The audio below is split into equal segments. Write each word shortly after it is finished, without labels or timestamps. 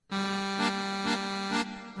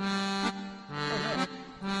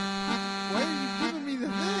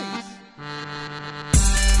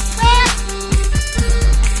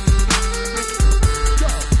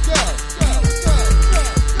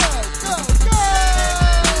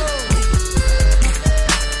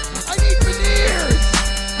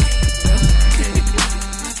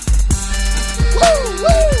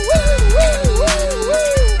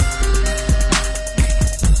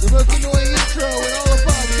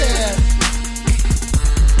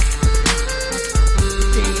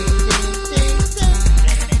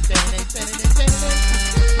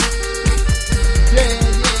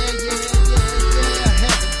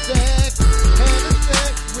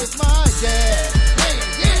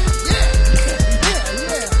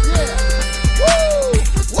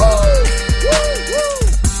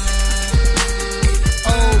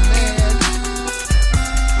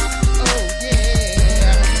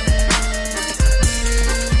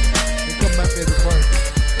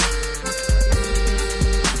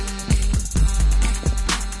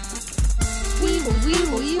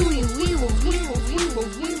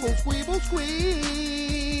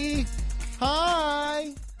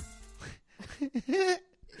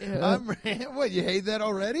I'm Rand. What, you hate that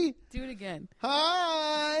already? Do it again.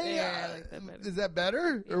 Hi. Yeah, I like that better. Is that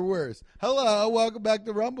better or worse? Hello, welcome back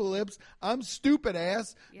to Rumble Lips. I'm stupid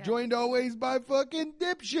ass, joined always by fucking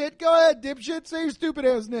dipshit. Go ahead, dipshit. Say your stupid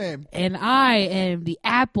ass name. And I am the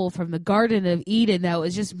apple from the Garden of Eden that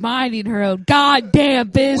was just minding her own goddamn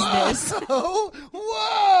business.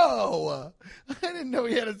 Whoa! I didn't know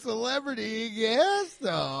we had a celebrity guest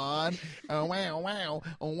on. Oh wow, wow,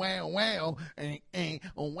 oh wow, wow, oh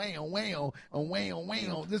wow, wow, oh wow,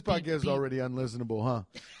 wow. This podcast is already unlistenable, huh?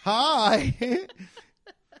 Hi.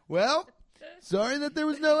 Well, sorry that there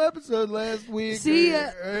was no episode last week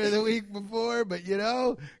or the week before, but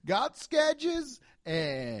got sketches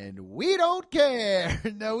and we don't care.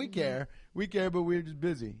 No, we care. We care, but we're just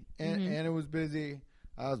busy. And Anna was busy.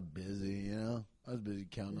 I was busy, I was busy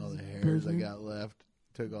counting all the hairs I got left.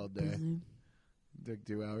 Took all day. Took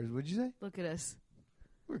 2 hours. What'd you say? Look at us.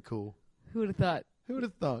 We're cool. Who would have thought? Who would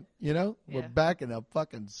have thought? We're back in a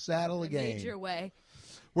fucking saddle again. Major way.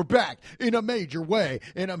 We're back in a major way,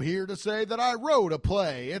 and I'm here to say that I wrote a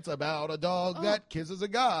play. It's about a dog that kisses a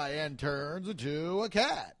guy and turns into a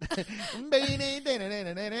cat. And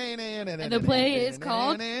the play is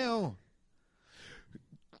called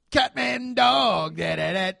Catman Dog.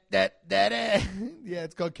 Yeah,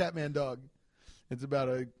 it's called Catman Dog. It's about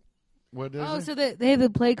a what is it? So they have a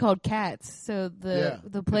play called Cats. So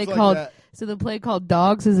the play it's called like the play called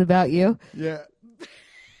Dogs is about you. Yeah.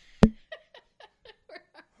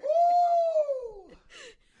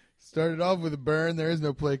 Started off with a burn. There is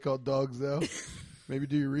no play called Dogs, though. Maybe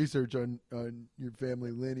do your research on your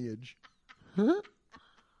family lineage.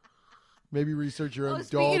 Maybe research your own dog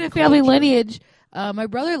Speaking of culture. family lineage, my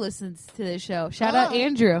brother listens to this show. Shout out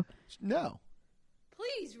Andrew. No.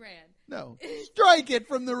 Please, Rand. No. Strike it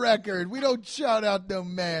from the record. We don't shout out no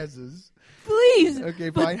masses. Please.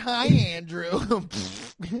 Okay, fine. Hi, Andrew.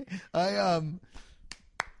 I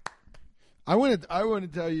want to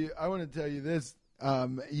tell you this.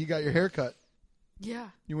 You got your hair cut. Yeah.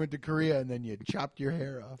 You went to Korea and then you chopped your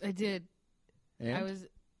hair off. I did. And?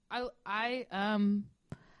 I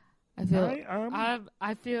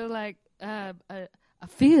feel like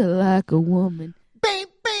a woman. Bing,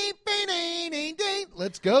 bing, bing, ding, ding, ding.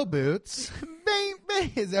 Let's go, Boots. Bing,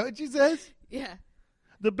 bing. Is that what she says? Yeah.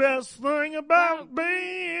 The best thing about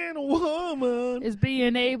being a woman is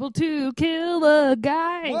being able to kill a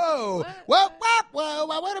guy. Whoa. Whoa,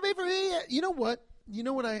 I want to be free. You know what?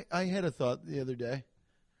 I had a thought the other day.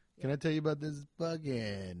 Can I tell you about this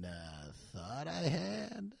fucking thought I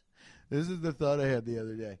had? This is the thought I had the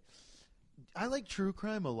other day. I like true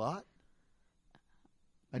crime a lot.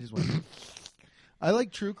 I just want to. I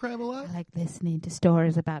like true crime a lot. I like listening to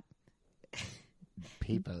stories about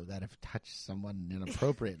people that have touched someone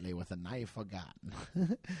inappropriately with a knife or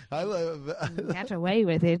gun. I love. Got away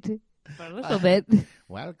with it for a little bit.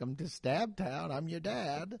 Welcome to Stab Town. I'm your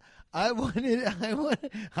dad. Hi,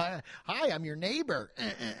 I'm your neighbor.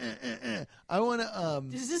 I want to.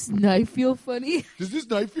 Does this knife feel funny? Does this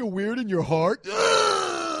knife feel weird in your heart?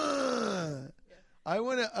 I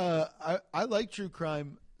want to. I like true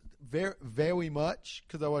crime very, very much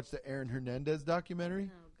because I watched the Aaron Hernandez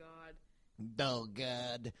documentary. Oh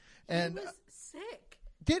God! And he was sick.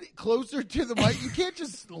 Get it closer to the mic. You can't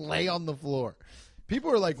just lay on the floor.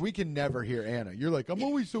 People are like, we can never hear Anna. You're like, I'm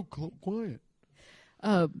always so quiet.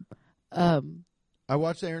 I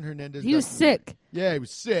watched Aaron Hernandez. He was sick. Yeah, he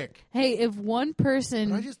was sick. Hey, if one person,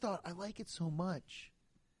 but I just thought I like it so much.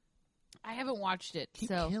 I haven't watched it. Keep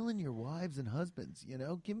killing your wives and husbands.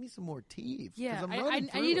 Give me some more teeth. Yeah, I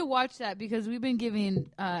need to watch that because we've been giving.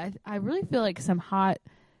 I really feel like some hot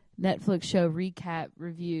Netflix show recap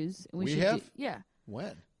reviews. We have? Yeah.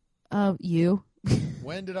 When? You.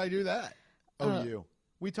 When did I do that? You.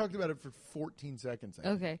 We talked about it for 14 seconds.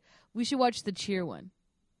 Okay. We should watch the Cheer one.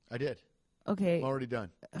 I did. Okay. I'm already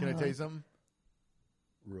done. Can I tell you something?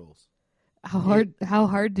 Rules. How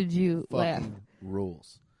hard did you laugh?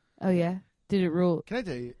 Rules. Oh yeah. Did it rule? Can I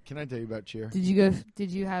tell you about Cheer? Did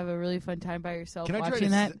you have a really fun time by yourself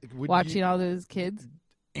watching that? Watching all those kids?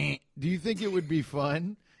 Do you think it would be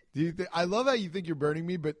fun? I love how you think you're burning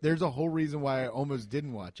me, but there's a whole reason why I almost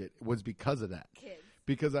didn't watch it. It was because of that. Kids.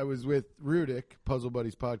 Because I was with Rudick, Puzzle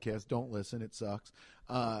Buddies podcast. Don't listen; it sucks.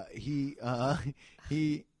 He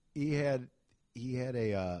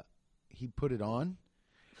put it on,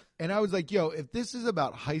 and I was like, "Yo, if this is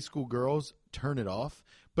about high school girls, turn it off."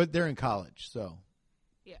 But they're in college, so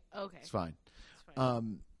yeah, okay, it's fine.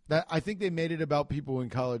 That I think they made it about people in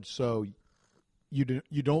college, so you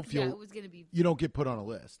don't feel it was gonna be. You don't get put on a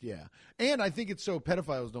list, yeah. And I think it's so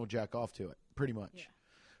pedophiles don't jack off to it, pretty much. Yeah.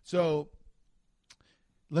 So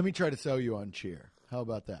Let me try to sell you on Cheer. How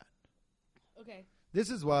about that? Okay. This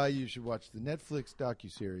is why you should watch the Netflix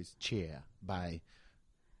docuseries Cheer by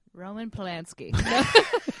Roman Polanski.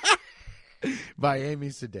 by Amy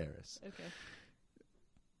Sedaris. Okay.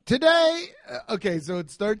 Today, okay, so it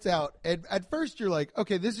starts out, and at first you're like,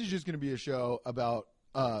 okay, this is just going to be a show about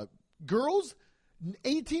girls,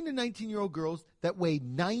 18 to 19-year-old girls that weigh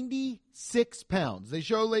 96 pounds. They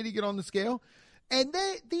show a lady get on the scale, and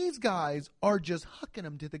these guys are just hucking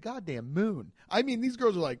them to the goddamn moon. I mean, these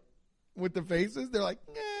girls are like, with the faces, they're like,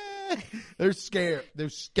 nah. They're scared. They're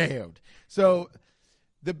scared. So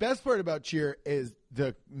the best part about Cheer is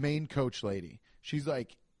the main coach lady. She's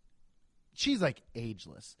like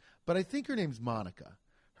ageless, but I think her name's Monica.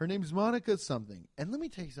 Her name's Monica something. And let me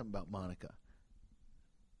tell you something about Monica.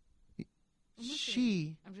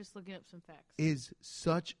 I'm just looking up some facts. Is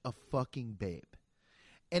such a fucking babe.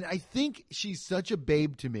 And I think she's such a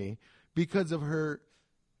babe to me because of her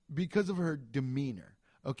demeanor.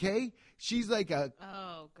 Okay? She's like a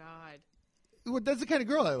Oh God. Well, that's the kind of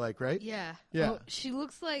girl I like, right? Yeah. Yeah. Oh, she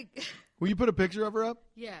looks like Will you put a picture of her up?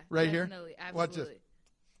 Yeah. Right here? Definitely. Absolutely. Watch this.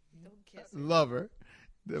 Don't kiss her. Love her.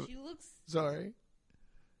 She looks Sorry.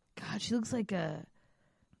 God, she looks like a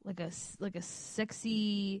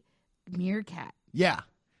sexy meerkat. Yeah.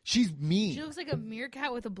 She's mean. She looks like a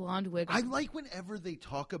meerkat with a blonde wig. I like whenever they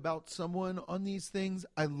talk about someone on these things.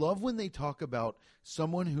 I love when they talk about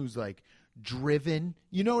someone who's like driven.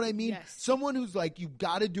 You know what I mean? Yes. Someone who's like, you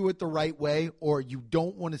got to do it the right way or you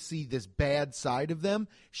don't want to see this bad side of them.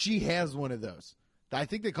 She has one of those. I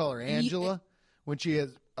think they call her Angela. When she has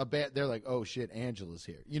a bad, they're like, oh shit, Angela's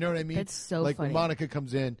here. You know what I mean? That's so like funny. when Monica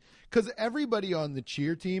comes in. Because everybody on the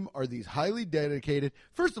Cheer team are these highly dedicated.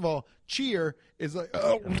 First of all, Cheer is like,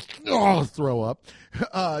 oh throw up.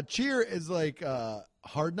 Cheer is like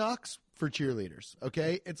Hard Knocks for cheerleaders.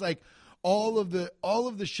 Okay, it's like all of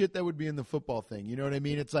the shit that would be in the football thing. You know what I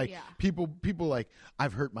mean? It's like people like,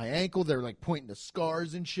 I've hurt my ankle. They're like pointing to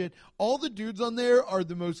scars and shit. All the dudes on there are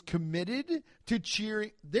the most committed to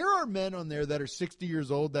cheering. There are men on there that are 60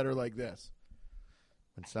 years old that are like this.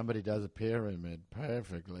 When somebody does a pyramid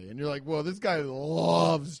perfectly. And you're like, well, this guy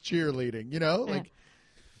loves cheerleading. You know? Like,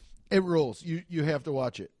 it rules. You have to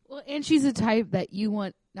watch it. Well, and she's the type that you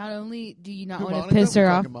want. Not only do you not Who, want to Monica? piss her We're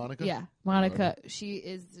off. talking Monica? Yeah, Monica. She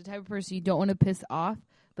is the type of person you don't want to piss off,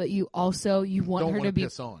 but you want Don't her want to be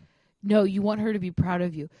piss on. No, you want her to be proud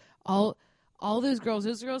of you. All those girls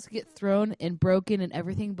get thrown and broken and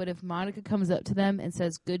everything, but if Monica comes up to them and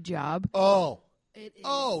says good job, it is.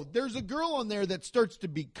 Oh, there's a girl on there that starts to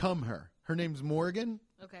become her. Her name's Morgan.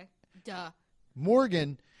 Okay. Duh.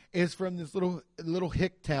 Morgan is from this little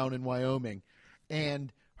hick town in Wyoming,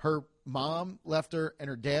 and her mom left her and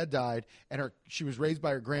her dad died, and she was raised by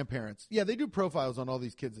her grandparents. Yeah, they do profiles on all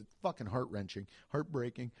these kids. It's fucking heart-wrenching,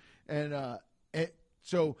 heartbreaking. And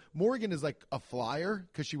so Morgan is like a flyer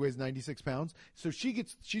because she weighs 96 pounds. So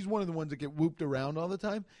she's one of the ones that get whooped around all the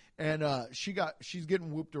time, and she's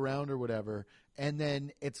getting whooped around or whatever. And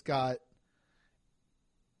then it's got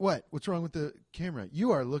what's wrong with the camera?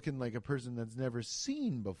 You are looking like a person that's never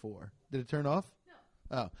seen before. Did it turn off?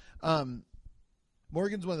 No. Oh.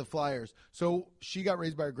 Morgan's one of the flyers. So she got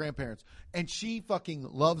raised by her grandparents. And she fucking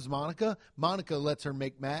loves Monica. Monica lets her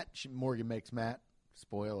make Matt. Morgan makes Matt.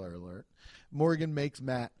 Spoiler alert. Morgan makes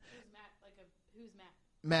Matt. Who's Matt? Who's Matt?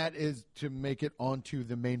 Matt is to make it onto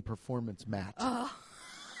the main performance Matt. Oh.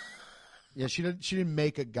 Yeah, she didn't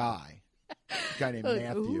make a guy. A guy named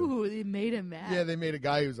Matthew. Ooh, they made him Matt. Yeah, they made a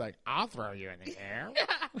guy who's like, I'll throw you in the air.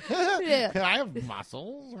 Yeah. I have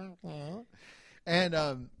muscles.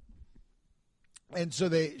 And so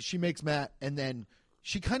she makes Matt, and then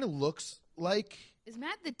she kind of looks like. Is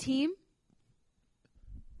Matt the team?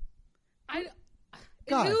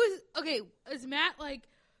 God. Is Matt like?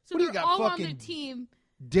 So What do you they're got, all on fucking the team.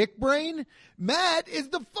 Dick brain? Matt is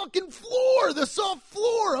the fucking floor, the soft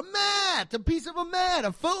floor, a mat, a piece of a mat,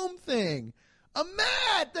 a foam thing, a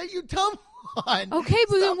mat that you tumble on. Okay,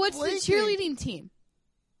 but then Stop what's blinking. the cheerleading team?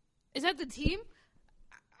 Is that the team?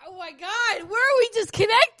 Oh my God, where are we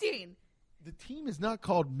disconnecting? The team is not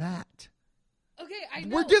called Matt. Okay, I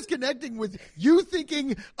know. We're disconnecting with you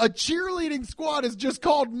thinking a cheerleading squad is just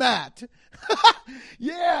called Matt.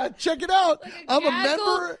 Yeah, check it out. Like I'm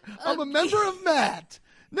a member of Matt.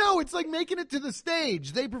 No, it's like making it to the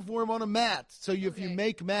stage. They perform on a mat. So if you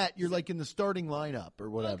make Matt, you're like in the starting lineup or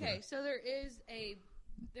whatever. Okay, so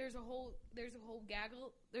there's a whole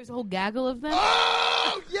gaggle of them.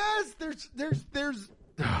 Oh yes, there's.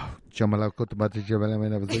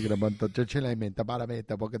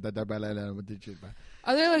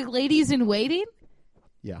 Are there like ladies in waiting?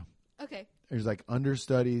 Yeah. Okay. There's like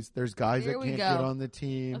understudies. There's guys that can't get on the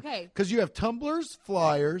team. Okay. Because you have tumblers,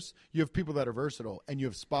 flyers, you have people that are versatile, and you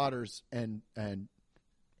have spotters and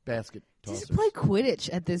basket tossers. Just play Quidditch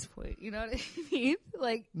at this point. You know what I mean?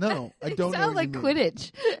 Like, no, I don't know. Sounds like you mean.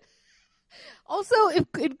 Quidditch. Also, if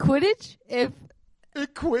in Quidditch,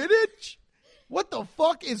 Quidditch? What the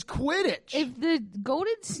fuck is Quidditch? If the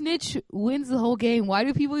golden snitch wins the whole game, why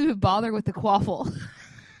do people even bother with the quaffle?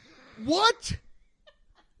 What?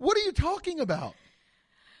 What are you talking about?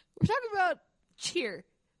 We're talking about cheer.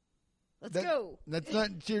 Let's go. That's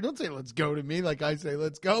not cheer. Don't say let's go to me like I say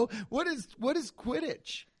let's go. What is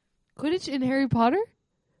Quidditch? Quidditch in Harry Potter?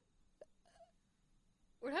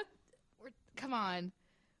 Come on.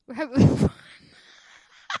 We're having fun.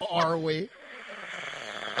 Are we?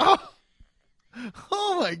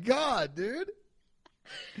 Oh my God, dude.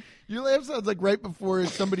 Your laugh sounds like right before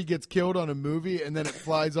somebody gets killed on a movie and then it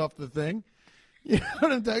flies off the thing. You know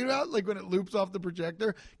what I'm talking about? Like when it loops off the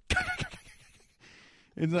projector.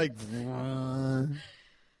 It's like.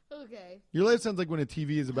 Okay. Your laugh sounds like when a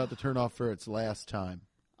TV is about to turn off for its last time.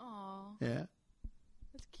 Aw. Yeah.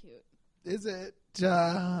 That's cute. Is it?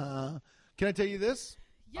 Can I tell you this?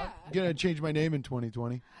 Yeah. I'm going to change my name in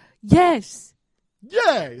 2020. Yes.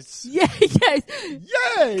 Yes. Yeah, yes.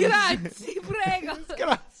 Yes. Grazie, prego.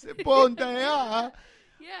 Grazie, ponte. Yeah,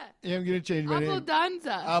 Yeah. I'm going to change my name.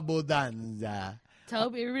 Abbondanza. Abbondanza. Tell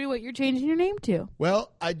everybody what you're changing your name to.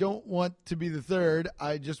 Well, I don't want to be the third.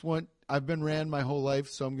 I've been Ran my whole life,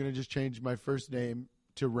 so I'm going to just change my first name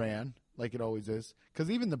to Ran, like it always is.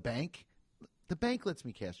 Because even the bank lets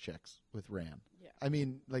me cash checks with Ran. Yeah. I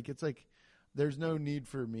mean, like it's like there's no need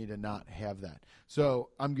for me to not have that. So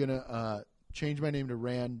I'm going to change my name to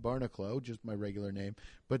Ran Barnacle, just my regular name.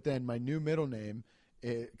 But then my new middle name,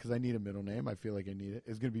 because I need a middle name, I feel like I need it,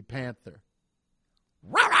 is going to be Panther.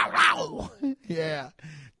 Yeah.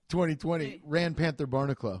 2020. Ran Panther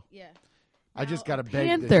Barnacle. Yeah. I just got to beg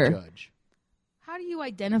Panther. this judge. How do you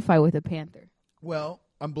identify with a panther? Well,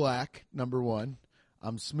 I'm black, number one.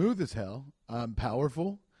 I'm smooth as hell. I'm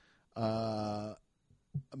powerful. I'm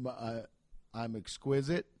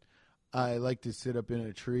exquisite. I like to sit up in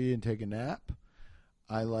a tree and take a nap.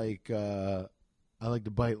 I like to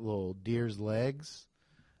bite little deer's legs.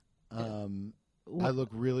 I look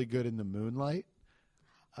really good in the moonlight.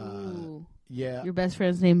 Ooh. Yeah. Your best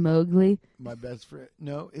friend's named Mowgli? My best friend.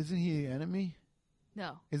 No, isn't he the enemy?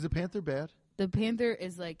 No. Is the panther bad? The panther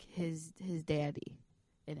is like his daddy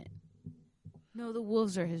in it. No, the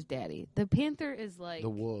wolves are his daddy. The panther is like... The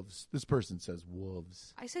wolves. This person says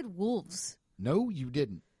wolves. I said wolves. No, you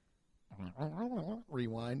didn't.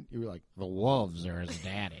 Rewind. You were like, the wolves are his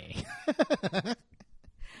daddy.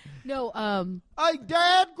 No, Hey,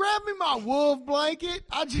 Dad, grab me my wolf blanket.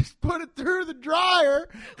 I just put it through the dryer.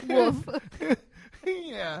 Wolf.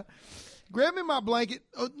 Yeah. Grab me my blanket.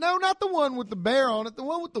 Oh, no, not the one with the bear on it. The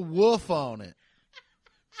one with the wolf on it.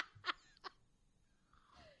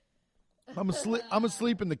 I'm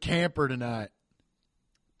asleep in the camper tonight.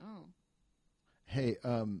 Oh. Hey,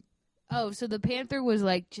 Oh, so the panther was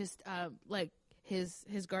like just like his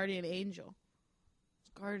guardian angel.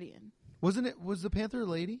 Guardian. Wasn't it? Was the panther a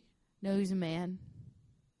lady? No, he's a man.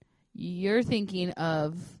 You're thinking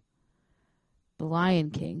of the Lion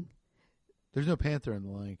King. There's no panther in the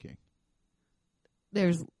Lion King.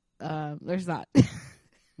 There's not.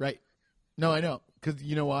 Right. No, I know. Because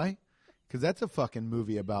you know why? Because that's a fucking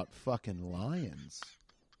movie about fucking lions.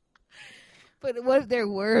 But what if there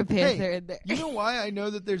were a panther in there? You know why I know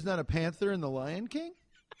that there's not a panther in the Lion King?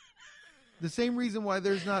 The same reason why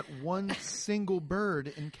there's not one single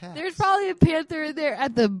bird in Cats. There's probably a panther in there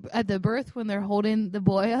at the birth when they're holding the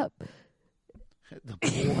boy up. The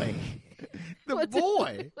boy. What's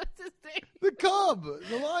his name? The cub.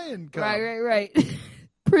 The lion cub. Right.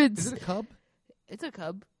 Prince. Is it a cub? It's a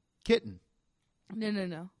cub. Kitten.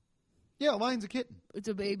 No. Yeah, a lion's a kitten. It's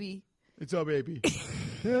a baby. It's a baby.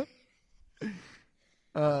 Yeah.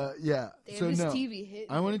 Yeah. Damn, so this no, TV hit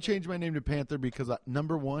I want to change my name to Panther because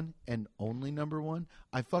number one and only number one,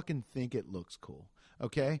 I fucking think it looks cool.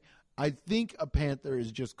 Okay, I think a panther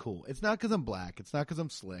is just cool. It's not because I'm black. It's not because I'm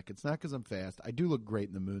slick. It's not because I'm fast. I do look great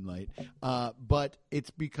in the moonlight, but it's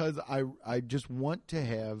because I just want to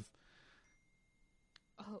have.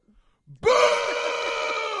 Oh.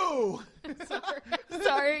 Boo!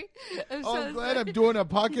 Sorry. I'm glad I'm doing a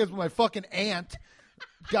podcast with my fucking aunt.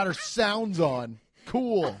 Got her sounds on.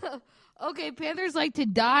 Cool. Okay, panthers like to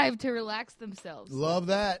dive to relax themselves. Love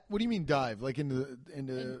that. What do you mean dive? Like into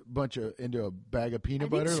a bag of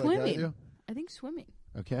peanut butter? Swimming. Like I do? I think swimming.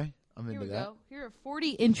 Okay. I'm into that. Go. Here are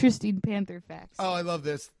 40 interesting panther facts. Oh, I love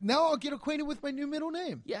this. Now I'll get acquainted with my new middle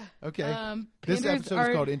name. Yeah. Okay. This episode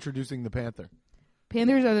is called Introducing the Panther.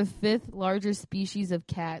 Panthers are the 5th largest species of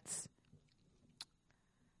cats.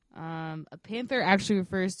 A panther actually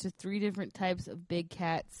refers to 3 different types of big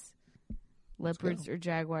cats. Leopards or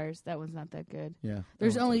jaguars. That one's not that good. Yeah.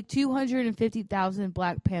 There's only 250,000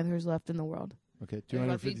 black panthers left in the world. Okay,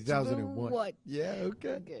 250,000 in one. What? Yeah,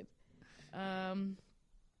 okay. Good.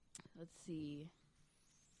 Let's see.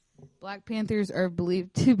 Black panthers are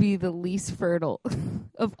believed to be the least fertile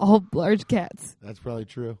of all large cats. That's probably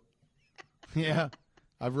true. Yeah.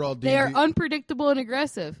 I've rolled They are unpredictable and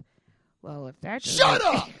aggressive. Well, if that's... Shut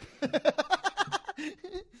up!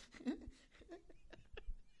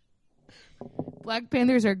 Black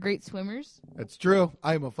panthers are great swimmers. That's true.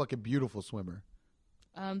 I am a fucking beautiful swimmer.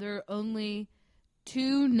 There are only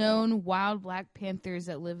 2 known wild black panthers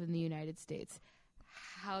that live in the United States.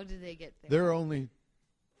 How did they get there? There are only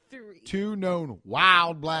 3. 2 known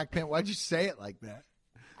wild black panthers. Why'd you say it like that?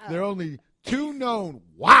 There are only 2 known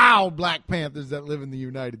wild black panthers that live in the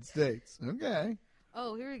United States. Okay.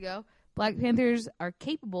 Oh, here we go. Black panthers are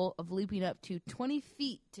capable of leaping up to 20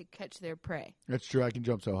 feet to catch their prey. That's true. I can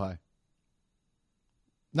jump so high.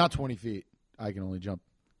 Not 20 feet. I can only jump.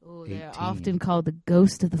 Oh, they're often called the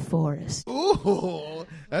ghost of the forest. Ooh,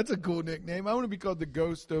 that's a cool nickname. I want to be called the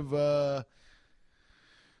ghost of... Oh,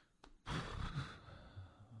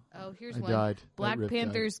 here's I one. died. Black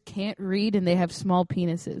panthers can't read and they have small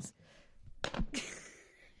penises.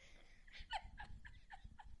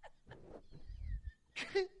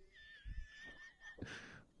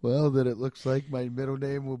 Well, then it looks like my middle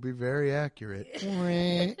name will be very accurate.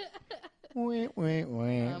 They're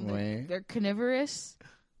carnivorous.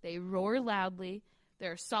 They roar loudly.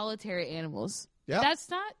 They're solitary animals. Yeah. That's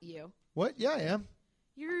not you. What? Yeah, I am.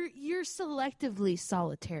 You're selectively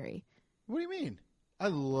solitary. What do you mean? I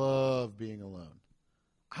love being alone.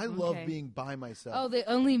 I love being by myself. Oh, they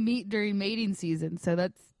only meet during mating season, so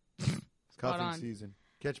that's it's cuffing season.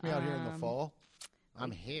 Catch me out here in the fall.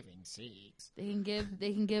 I'm having sex. They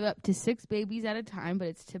can give up to 6 babies at a time, but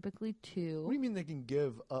it's typically 2. What do you mean they can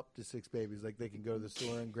give up to 6 babies? Like they can go to the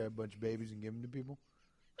store and grab a bunch of babies and give them to people?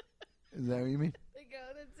 Is that what you mean? They go,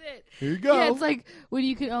 that's it. Here you go. Yeah, it's like when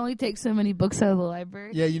you can only take so many books out of the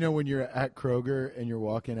library. Yeah, you know when you're at Kroger and you're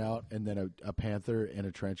walking out and then a panther in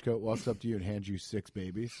a trench coat walks up to you and hands you 6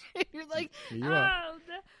 babies? You're like,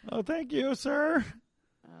 oh, thank you, sir.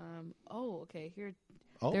 Okay. Here,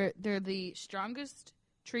 they're the strongest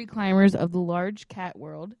tree climbers of the large cat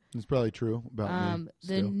world. It's probably true about me.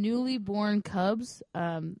 The newly born cubs,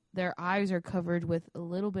 their eyes are covered with a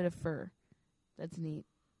little bit of fur. That's neat.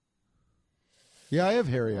 Yeah, I have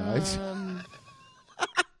hairy eyes.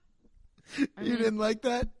 You didn't like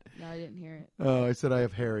that? No, I didn't hear it. Oh, I said I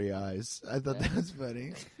have hairy eyes. I thought that was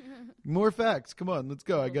funny. More facts. Come on, let's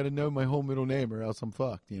go. I got to know my whole middle name or else I'm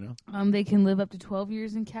fucked, you know? They can live up to 12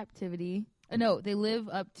 years in captivity. No, they live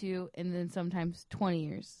up to, and then sometimes 20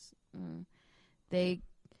 years. I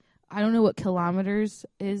don't know what kilometers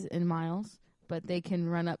is in miles, but they can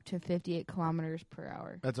run up to 58 kilometers per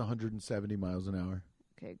hour. That's 170 miles an hour.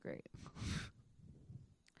 Okay, great.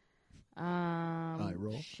 I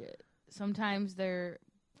roll. Shit. Sometimes their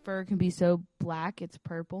fur can be so black it's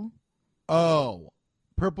purple. Oh,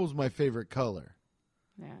 purple's my favorite color.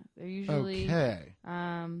 Yeah, they're usually okay.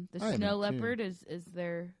 The snow leopard is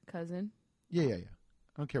their cousin. Yeah. I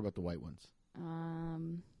don't care about the white ones.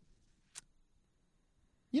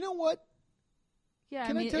 You know what? Yeah,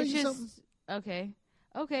 Can I tell you something?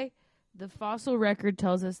 Okay. The fossil record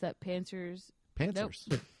tells us that panthers. Panthers.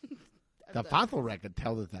 Nope. The fossil record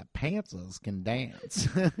tells us that panthers can dance.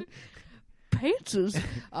 Panthers?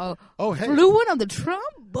 Hey. Fluent on the trombone.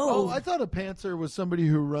 Oh, I thought a panther was somebody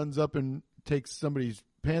who runs up and takes somebody's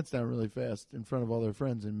pants down really fast in front of all their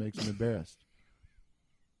friends and makes them embarrassed.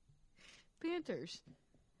 Panthers.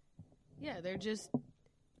 Yeah, they're just.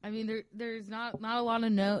 I mean, there's not a lot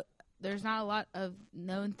of There's not a lot of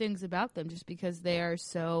known things about them just because they are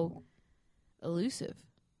so elusive.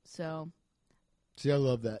 So. See, I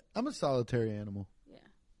love that. I'm a solitary animal. Yeah.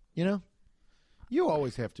 You know? You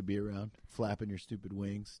always have to be around, flapping your stupid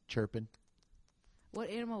wings, chirping. What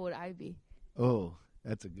animal would I be? Oh,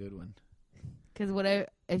 that's a good one. Because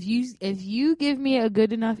if you give me a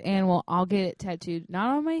good enough animal, I'll get it tattooed,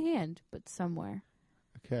 not on my hand, but somewhere.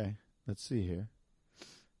 Okay, let's see here.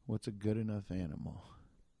 What's a good enough animal?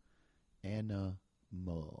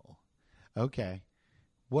 Animal. Okay.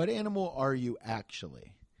 What animal are you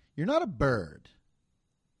actually? You're not a bird.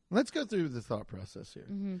 Let's go through the thought process here.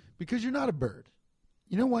 Mm-hmm. Because you're not a bird.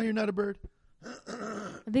 You know why you're not a bird?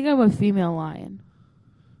 I think I'm a female lion.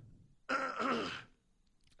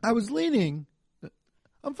 I was leaning.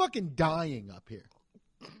 I'm fucking dying up here.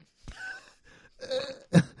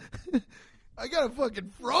 I got a fucking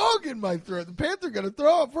frog in my throat. The panther got to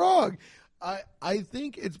throw a frog. I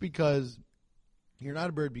think it's because you're not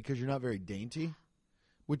a bird because you're not very dainty,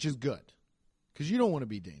 which is good. Because you don't want to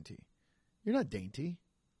be dainty. You're not dainty.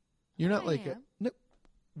 You're not like a, no.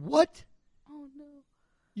 What? Oh no.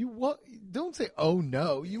 You walk. Don't say oh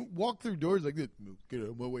no. You walk through doors like this. Get out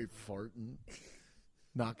of my way, farting,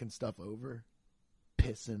 knocking stuff over,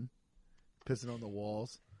 pissing on the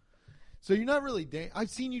walls. So you're not really I've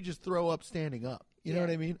seen you just throw up standing up. You know what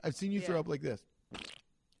I mean? I've seen you throw up like this.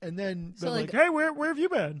 And then So they're like- hey, where have you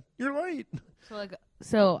been? You're late.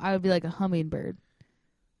 So I would be like a hummingbird.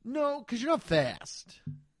 No, because you're not fast.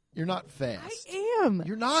 You're not fast. I am.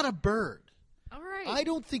 You're not a bird. All right. I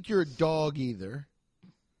don't think you're a dog either.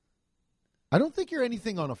 I don't think you're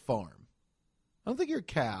anything on a farm. I don't think you're a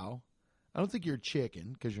cow. I don't think you're a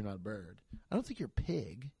chicken because you're not a bird. I don't think you're a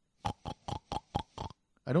pig.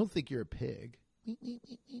 I don't think you're a pig.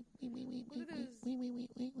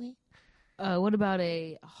 What about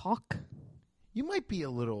a hawk? You might be a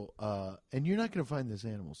little, and you're not going to find this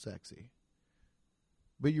animal sexy,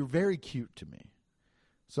 but you're very cute to me.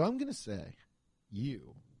 So I'm going to say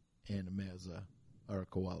you and Ameza are a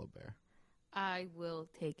koala bear. I will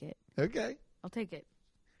take it. Okay. I'll take it.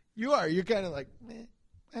 You are. You're kind of like,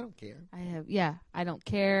 I don't care. I don't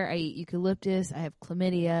care. I eat eucalyptus. I have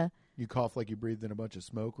chlamydia. You cough like you breathed in a bunch of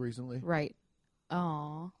smoke recently? Right.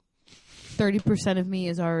 Aw. 30% of me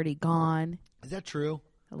is already gone. Is that true?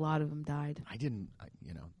 A lot of them died. I didn't,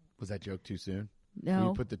 was that joke too soon? No.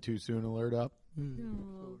 You put the too soon alert up?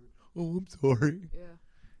 No. Oh, I'm sorry. Yeah.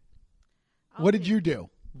 What did you do?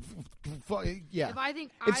 Yeah. If I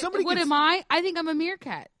think If somebody what gets- am I? I think I'm a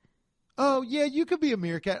meerkat. Oh, yeah, you could be a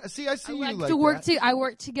meerkat. See, I see I you like like to work that. I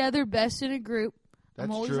work together best in a group. That's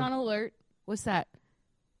I'm always true. on alert. What's that?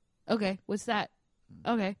 Okay, what's that?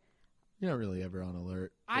 Okay. You're not really ever on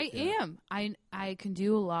alert. I Yeah. am. I can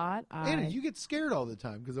do a lot. Anna, you get scared all the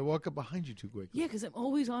time because I walk up behind you too quickly. Yeah, because I'm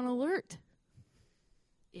always on alert.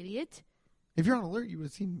 Idiot. If you're on alert, you would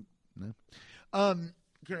have seen. No.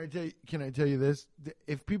 Can I tell you this?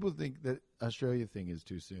 If people think that Australia thing is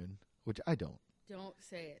too soon, which I don't, Don't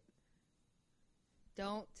say it.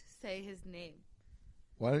 Don't say his name.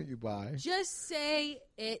 why don't you buy? Just say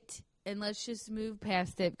it, and let's just move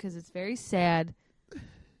past it because it's very sad.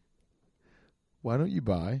 Why don't you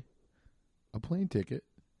buy a plane ticket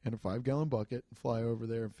and a 5-gallon bucket and fly over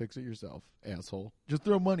there and fix it yourself, asshole? Just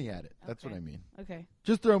throw money at it. That's what Okay. I mean. Okay.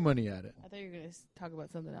 Just throw money at it. I thought you were going to talk about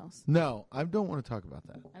something else. No, I don't want to talk about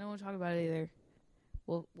that. I don't want to talk about it either.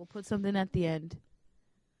 We'll put something at the end.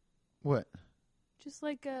 What? Just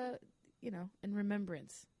like, in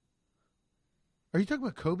remembrance. Are you talking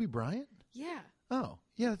about Kobe Bryant? Yeah. Oh,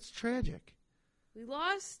 yeah, it's tragic. We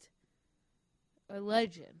lost a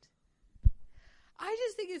legend. I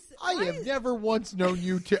just think it's... I why have is- never once known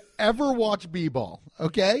you to ever watch b-ball,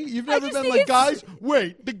 okay? You've I never just been think like, it's- guys,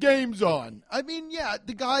 wait, the game's on. I mean, yeah,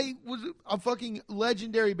 the guy was a fucking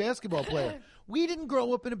legendary basketball player. We didn't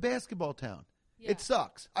grow up in a basketball town. Yeah. It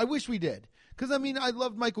sucks. I wish we did. Because, I mean, I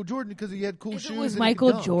loved Michael Jordan because he had cool If shoes. it was and he could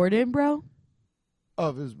Michael dunk. Jordan, bro,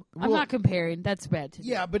 Of his, I'm not comparing. That's bad to me.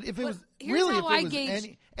 yeah, but if it But was here's really, how if I it was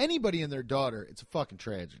gauge- anybody and their daughter, it's a fucking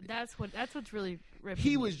tragedy. That's what's really ripping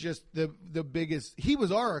He me. was just the biggest. He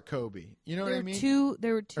was our Kobe. You know what I mean?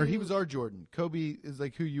 There were two. Or he was our Jordan. Kobe is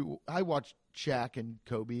like I watched Shaq and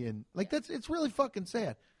Kobe and like it's really fucking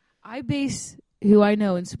sad. I base who I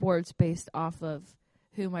know in sports based off of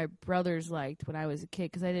who my brothers liked when I was a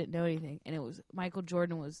kid because I didn't know anything, and it was Michael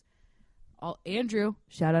Jordan was all Andrew.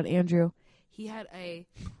 Shout out Andrew. He had a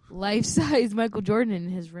life-size Michael Jordan in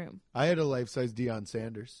his room. I had a life-size Deion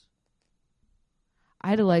Sanders. I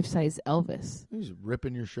had a life-size Elvis. He's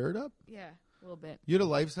ripping your shirt up. Yeah, a little bit. You had a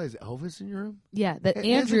life-size Elvis in your room. Yeah, that As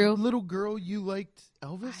Andrew. a little girl, you liked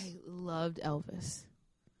Elvis. I loved Elvis.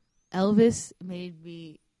 Elvis made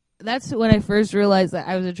me. That's when I first realized that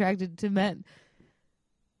I was attracted to men.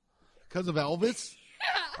 Because of Elvis?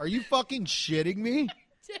 Are you fucking shitting me?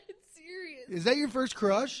 Dead serious. Is that your first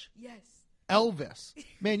crush? Yes. Elvis.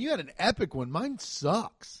 Man, you had an epic one. Mine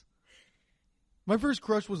sucks. My first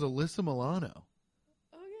crush was Alyssa Milano.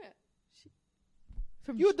 Oh yeah.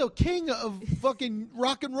 From You had the king of fucking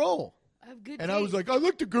rock and roll. I have good. And I was taste. like, I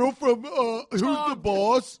like the girl from Who's the Tom.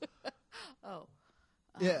 Boss? Oh.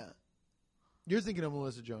 Yeah. You're thinking of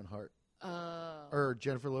Melissa Joan Hart. Or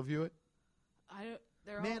Jennifer Love Hewitt. I don't.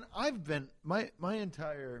 They're Man, I've been my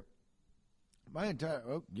entire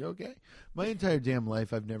oh, you okay? My entire damn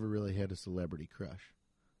life I've never really had a celebrity crush.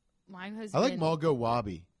 Mine has. I like been, Margot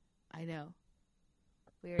Wabi. I know.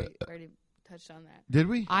 We already touched on that. Did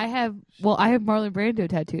we? I have Marlon Brando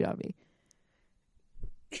tattooed on me.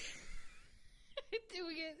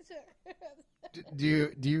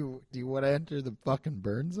 Do you want to enter the fucking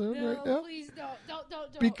burn zone right now? Please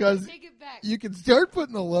don't. Because take it back. you can start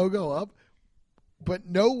putting the logo up, but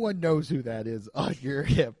no one knows who that is on your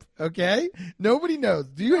hip. Okay, nobody knows.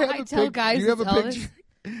 Do you have I tell guys Do you have a it's Elvis. picture?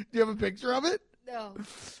 Do you have a picture of it? No.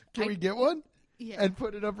 Can we get one Yeah. and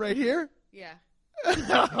put it up right here? Yeah.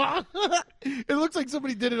 It looks like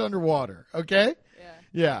somebody did it underwater. Okay. Yeah.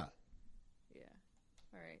 Yeah. Yeah.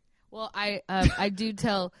 All right. Well, I do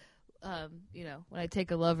tell, when I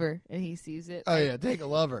take a lover and he sees it, Oh yeah. Take a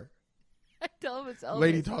lover. I tell him it's Elvis.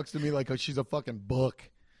 Lady talks to me like she's a fucking book.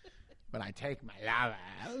 But I take my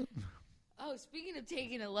lover. Oh, speaking of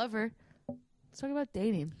taking a lover, let's talk about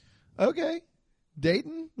dating. Okay.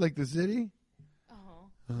 Dayton, like the city. Oh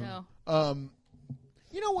no.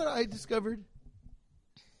 You know what I discovered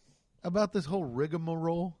about this whole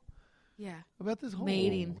rigmarole? Yeah. About this whole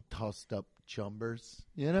Mating. tossed up chumbers,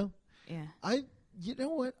 you know? Yeah. You know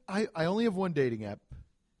what? I only have one dating app.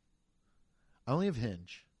 I only have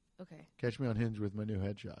Hinge. Okay. Catch me on Hinge with my new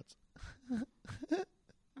headshots.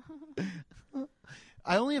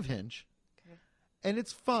 I only have Hinge. Okay. And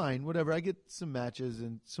it's fine, whatever. I get some matches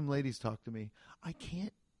and some ladies talk to me. I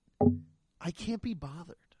can't be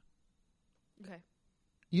bothered. Okay.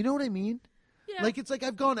 You know what I mean? Yeah. Like, it's like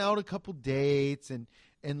I've gone out a couple dates and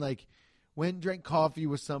like went and drank coffee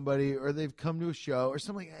with somebody, or they've come to a show or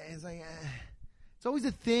something. It's like, it's always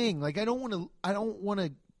a thing. Like, I don't want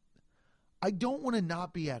to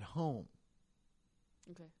not be at home.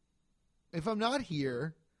 Okay. If I'm not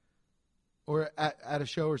here or at a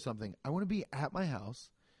show or something, I want to be at my house.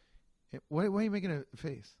 Why are you making a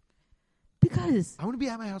face? Because. I want to be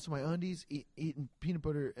at my house with my undies, eating peanut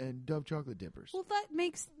butter and Dove chocolate dippers. Well, that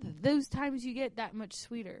makes those times you get that much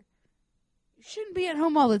sweeter. You shouldn't be at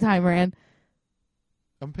home all the time, Rand.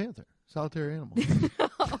 I'm a panther, solitary animal.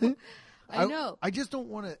 I know. I just don't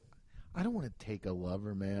want to. I don't want to take a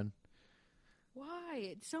lover, man. Why?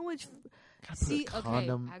 It's so much. Gotta put See, a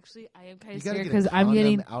condom. okay. Actually, I am kind You of gotta scared get a because I'm condom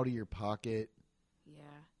getting. out of your pocket. Yeah.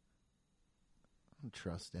 I don't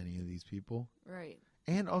trust any of these people. Right.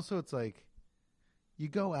 And also, it's like, you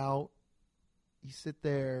go out, you sit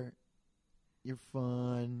there, you're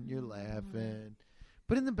fun, you're laughing,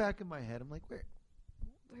 but in the back of my head, I'm like,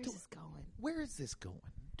 Where's this going? where is this going?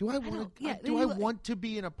 Do I want don't- to? yeah, Do I want to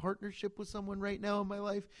be in a partnership with someone right now in my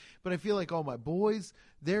life? But I feel like all my boys,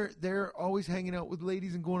 they're always hanging out with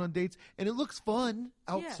ladies and going on dates, and it looks fun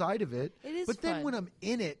outside of it. It is But then fun. when I'm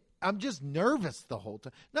in it, I'm just nervous the whole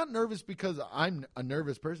time. Not nervous because I'm a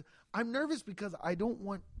nervous person. I'm nervous because I don't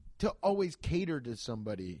want to always cater to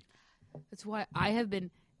somebody. That's why I have been.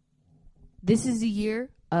 This is a year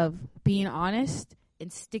of being honest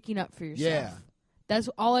and sticking up for yourself. Yeah. That's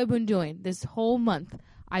all I've been doing this whole month.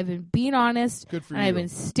 I've been being honest, Good for and you. I've been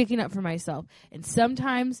sticking up for myself. And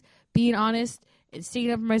sometimes being honest and sticking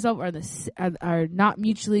up for myself are not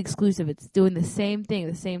mutually exclusive. It's doing the same thing at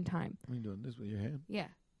the same time. Are you doing this with your hand? Yeah.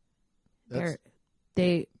 That's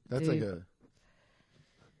That's like a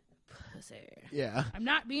pussy. yeah. I'm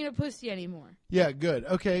not being a pussy anymore. Yeah, good.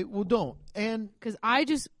 Okay, well, don't. And Because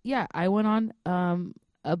I went on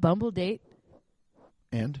a Bumble date.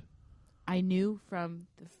 I knew from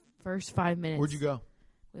the first 5 minutes. Where'd you go?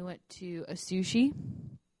 We went to a sushi.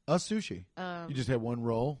 A sushi. You just had one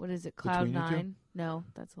roll. What is it? between you two? Cloud9? No,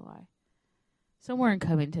 that's a lie. Somewhere in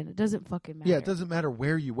Covington. It doesn't fucking matter. Yeah, it doesn't matter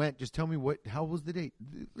where you went. Just tell me how was the date?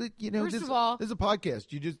 You know, First this, of all- this is a podcast.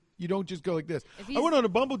 You don't just go like this. If I he's- went on a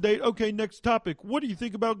Bumble date. Okay, next topic. What do you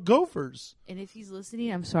think about gophers? And if he's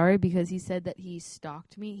listening, I'm sorry because he said that he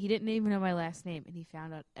stalked me. He didn't even know my last name, and he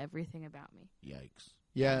found out everything about me. Yikes.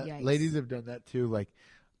 Yeah, Yikes. ladies have done that too. Like,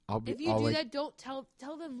 If you do that, don't tell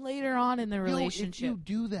them later on in the Yo, relationship. if you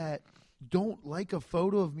do that, don't like a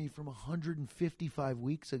photo of me from 155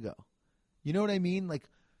 weeks ago. You know what I mean? Like,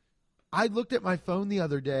 I looked at my phone the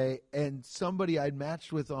other day, and somebody I'd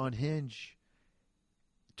matched with on Hinge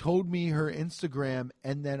told me her Instagram,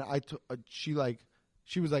 and then she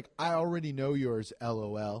was like, "I already know yours,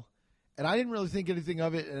 LOL." And I didn't really think anything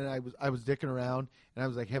of it, and I was dicking around, and I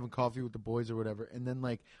was like having coffee with the boys or whatever. And then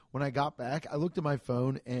like when I got back, I looked at my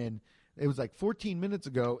phone, and it was like 14 minutes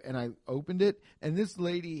ago, and I opened it, and this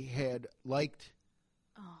lady had liked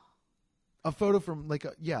a photo from like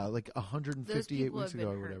 158 weeks ago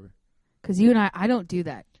or whatever. Because you and I don't do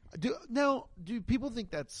that. Do people think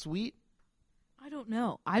that's sweet? I don't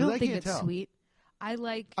know. I 'Cause don't I think can't it's tell. sweet. I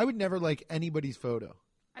would never like anybody's photo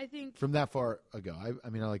think from that far ago. I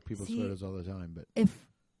mean, I like people's See, photos all the time, but if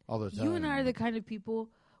all the time. you and I are the kind of people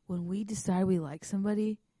when we decide we like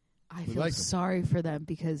somebody, I We feel like 'em. sorry for them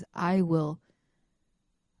because I will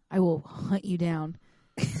hunt you down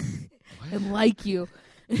and like you.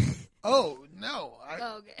 Oh no!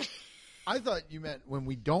 Okay. I thought you meant when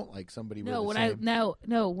we don't like somebody. No, we're when the same.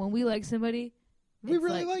 no, when we like somebody, We it's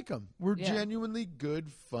really like them. We're Yeah. genuinely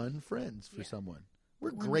good, fun friends for Yeah. someone.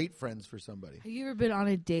 We're When- great friends for somebody. Have you ever been on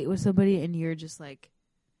a date with somebody and you're just like,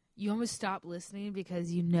 you almost stop listening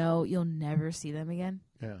because you know you'll never see them again?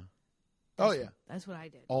 Yeah. Oh yeah, That's what I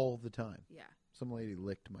did. all the time. Yeah. Some lady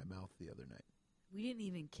licked my mouth the other night. We didn't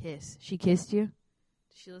even kiss. She kissed you?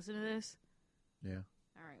 Did she listen to this? Yeah.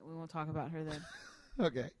 All right, we won't talk about her then.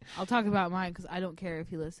 Okay. I'll talk about mine because I don't care if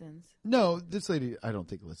he listens. No, this lady I don't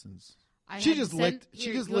think listens. I She had just sent- licked-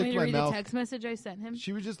 Here, she just you want me licked to my read mouth. a text message I sent him?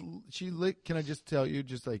 She licked. Can I just tell you,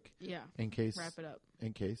 just like Yeah. in case? Wrap it up.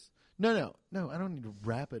 In case. No. I don't need to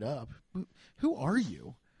wrap it up. Who are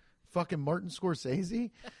you? Fucking Martin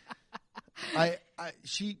Scorsese?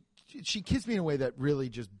 She kissed me in a way that really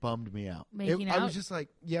just bummed me out. Making I out? was just like,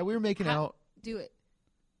 yeah, we were making out. Do it.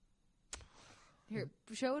 Here,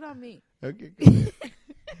 show it on me. Okay.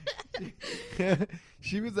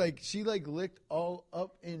 She was like, she licked all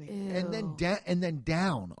up in, and then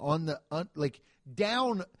down on the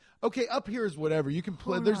down. Okay, up here is whatever you can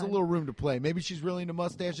play. Hold There's a on. little room to play. Maybe she's really into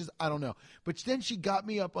mustaches. I don't know. But then she got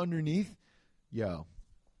me up underneath. Yo,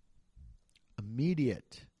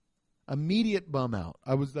 immediate bum out.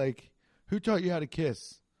 I was like, who taught you how to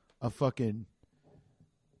kiss? A fucking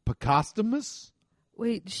Picostomus?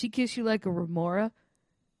 Wait, did she kiss you like a remora?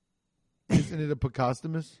 Isn't it a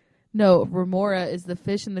Picostomus? No, remora is the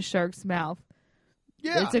fish in the shark's mouth.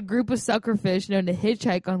 Yeah. It's a group of suckerfish known to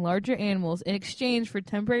hitchhike on larger animals. In exchange for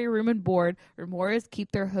temporary room and board, remoras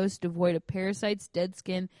keep their hosts devoid of parasites, dead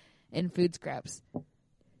skin, and food scraps.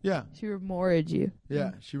 Yeah. She remoraed you.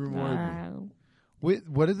 Yeah. She reminded me. Wow. Wait,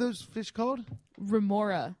 what are those fish called?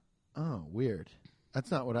 Remora. Oh, weird. That's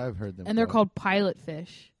not what I've heard them And they're called pilot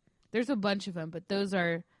fish. There's a bunch of them, but those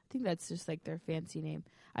are, I think that's just like their fancy name.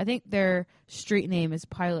 I think their street name is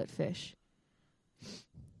pilot fish.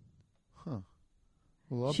 Huh.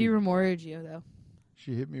 Well, She remoraed you, though.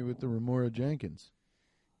 she hit me with the Remora Jenkins.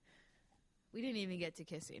 We didn't even get to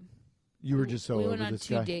kissing. You were just so we over went on this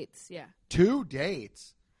 2 guy. dates, yeah. 2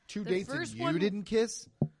 dates? 2 The dates and first you one- didn't kiss?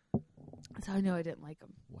 That's how I know I didn't like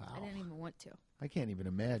him. Wow. I didn't even want to. I can't even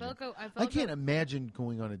imagine. I I can't imagine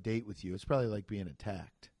going on a date with you. It's probably like being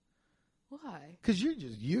attacked. Why? Because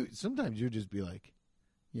sometimes you'll just be like,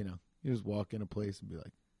 you just walk in a place and be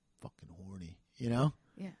like, fucking horny, Yeah.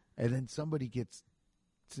 And then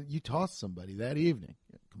you toss somebody that evening.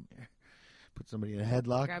 Yeah, come here. Put somebody in a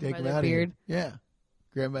headlock, Grab take by them the out beard. of here. Yeah.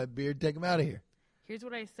 Grab my beard, take them out of here. Here's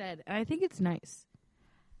what I said, and I think it's nice.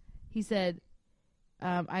 He said,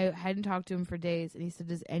 I hadn't talked to him for days, and he said,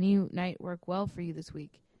 does any night work well for you this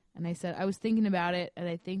week? And I said, I was thinking about it, and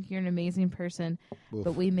I think you're an amazing person, Oof.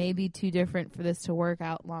 but we may be too different for this to work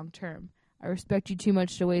out long term. I respect you too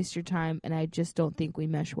much to waste your time, and I just don't think we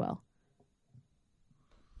mesh well.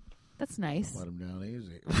 That's nice. Let him down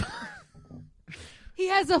easy. He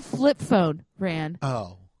has a flip phone, Rand.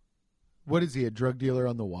 Oh. What is he, a drug dealer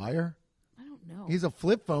on the wire? I don't know. He's a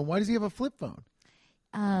flip phone. Why does he have a flip phone?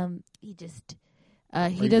 He just Are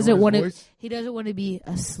he you doesn't doing want his to. voice? He doesn't want to be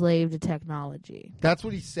a slave to technology. That's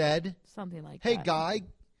what he said. Something like Hey, that. guy,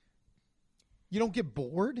 you don't get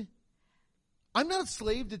bored? I'm not a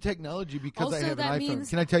slave to technology because I Also, have an that iPhone. means-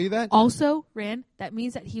 Can I tell you that? Also, Rand, that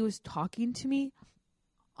means that he was talking to me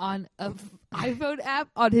on an iPhone app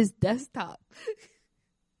on his desktop.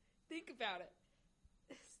 Think about it.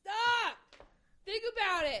 Stop! Think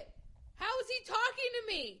about it. How is he talking to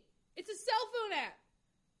me? It's a cell phone app.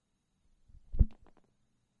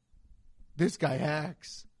 This guy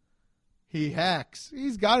hacks. He hacks.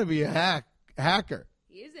 He's got to be a hacker.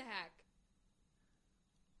 He is a hack.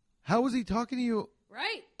 How was he talking to you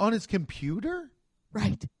Right? on his computer?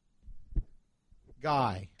 Right.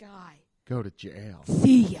 Guy, Guy. go to jail.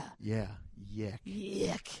 See ya. Yeah, yuck.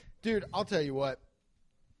 Yuck. Dude, I'll tell you what.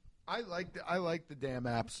 I like the damn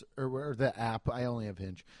apps or the app. I only have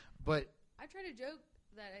Hinge, but I try to joke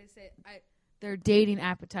that I say they're dating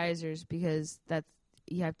appetizers because that's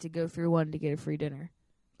you have to go through one to get a free dinner.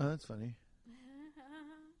 oh, that's funny.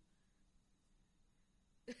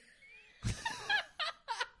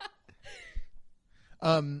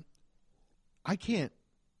 I can't.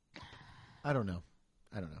 I don't know.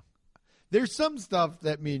 There's some stuff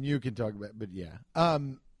that me and you can talk about, but yeah.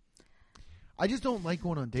 I just don't like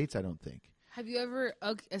going on dates. I don't think Have you ever,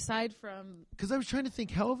 aside from, Because I was trying to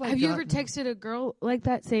think, how have I have you ever gotten- texted a girl like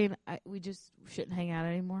that saying, we just shouldn't hang out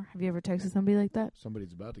anymore? Have you ever texted somebody like that?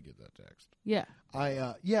 Somebody's about to get that text. Yeah. I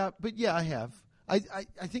have. I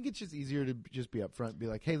think it's just easier to just be upfront and be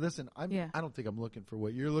like, hey, listen, I don't think I'm looking for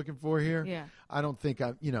what you're looking for here. Yeah. I don't think I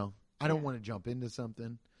don't Yeah. want to jump into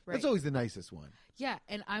something. Right. That's always the nicest one. Yeah,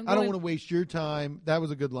 and I don't want to waste your time. That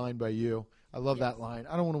was a good line by you. I love Yes. that line.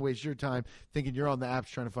 I don't want to waste your time thinking you're on the apps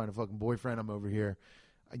trying to find a fucking boyfriend. I'm over here.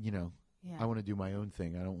 Yeah. I want to do my own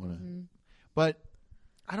thing. I don't want to. Mhm. But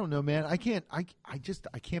I don't know, man. I can't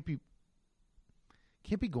be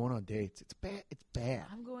going on dates. It's bad. It's bad.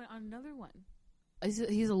 I'm going on another one.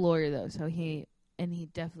 He's a lawyer though, so he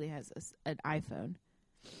definitely has an iPhone.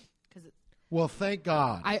 Because Well, thank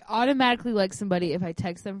God. I automatically like somebody if I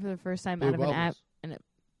text them for the first time out of an app, and it,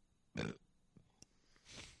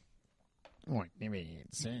 maybe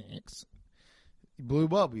it's 6. Blue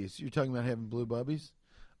bubbies. You're talking about having blue bubbies?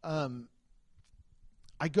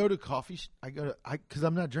 I go to coffee. Because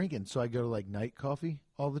I'm not drinking, so I go to like night coffee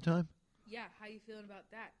all the time. yeah. How you feeling about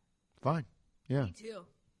that? Fine. Yeah. Me too.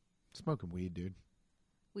 Smoking weed, dude.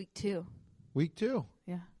 Week 2. Week 2.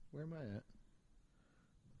 Yeah. Where am I at?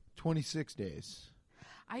 26 days.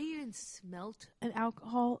 I even smelt an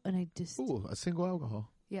alcohol, and I just Ooh, a single alcohol.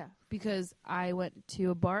 yeah, because I went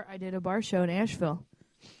to a bar. I did a bar show in Asheville,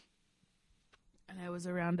 and I was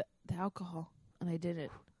around the alcohol, and I did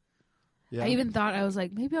it. Yeah. I even thought, I was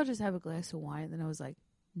like, maybe I'll just have a glass of wine. And then I was like,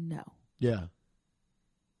 no. Yeah.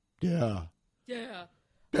 Yeah.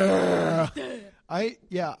 Yeah.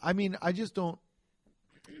 I mean, I just don't.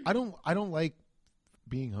 I don't like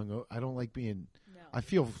being hungover. I don't like being. No. I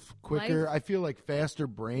feel quicker. Life- I feel like faster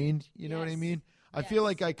brained. You know what I Yes. mean? I Yes. feel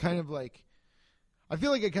like I kind of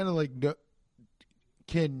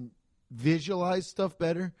can visualize stuff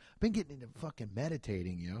better. I've been getting into fucking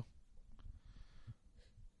meditating, yo.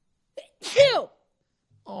 Ew!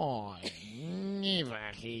 Oh, I never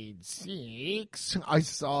had sex. I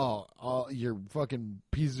saw your fucking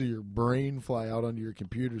piece of your brain fly out onto your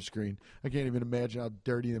computer screen. I can't even imagine how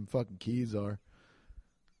dirty them fucking keys are.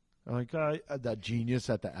 Like that genius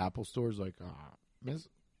at the Apple store is like, Miss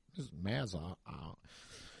Mazza,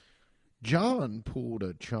 John pulled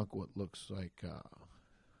a chunk what looks like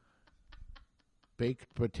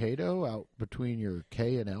baked potato out between your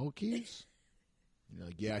K and L keys. You're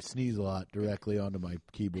like, yeah, I sneeze a lot directly onto my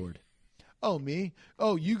keyboard. Oh, me?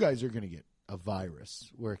 Oh, you guys are going to get a virus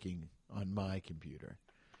working on my computer.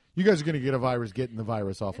 You guys are going to get a virus getting the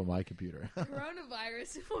virus off of my computer.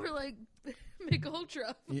 Coronavirus, or like Mick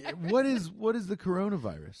Ultra. Yeah, what is the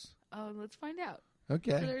coronavirus? Oh, let's find out.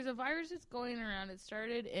 Okay. So there's a virus that's going around. It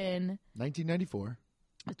started in 1994.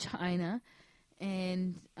 China,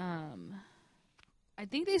 and I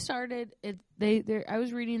think they started it. I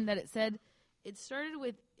was reading that it said it started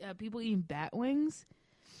with people eating bat wings.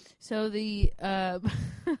 So the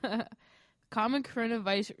common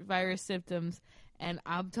coronavirus symptoms, and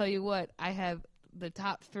I'll tell you what, I have the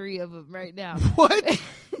top 3 of them right now. What?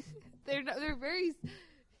 They're very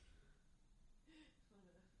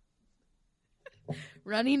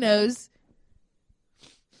runny nose,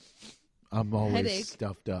 I'm always Headache.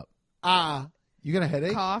 stuffed up. You got a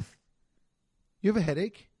headache? cough. You have a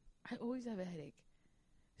headache? I always have a headache,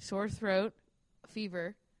 sore throat,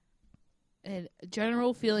 fever, and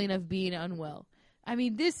general feeling of being unwell. I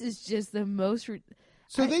mean, this is just the most.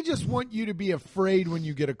 So they just want you to be afraid when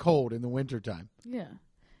you get a cold in the wintertime. Yeah.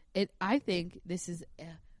 I think this is a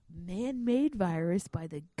man-made virus by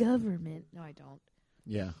the government. No, I don't.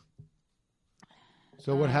 Yeah.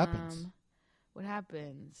 So what happens? What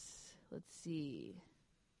happens? Let's see.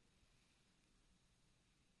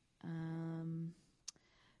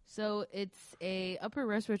 So it's a upper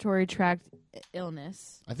respiratory tract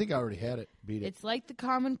illness. I think I already had it. Beat it. It's like the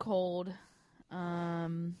common cold.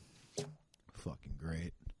 Fucking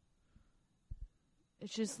great.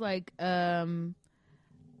 It's just like a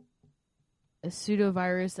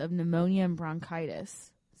pseudovirus of pneumonia and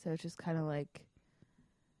bronchitis. So it's just kind of like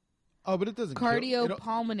Oh, but it doesn't kill.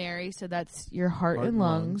 cardiopulmonary. So that's your heart and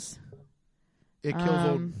lungs. It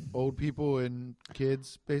kills old people and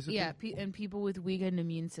kids, basically. Yeah, and people with weakened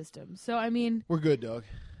immune systems. So I mean, We're good, dog.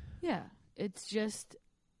 yeah, it's just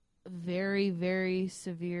very, very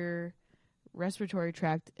severe respiratory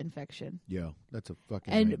tract infection. Yo, that's a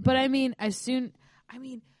fucking. And nightmare. but I mean,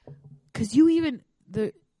 because you even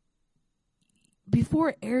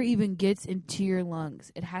before air even gets into your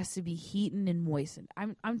lungs, it has to be heated and moistened.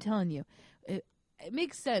 I'm telling you, it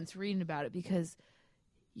makes sense reading about it because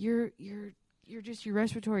your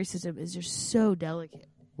respiratory system is just so delicate.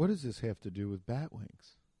 What does this have to do with bat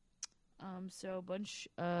wings? So a bunch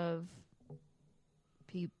of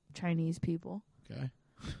Chinese people Okay.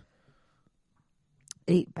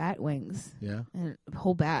 ate bat wings Yeah. and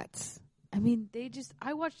whole bats. I mean,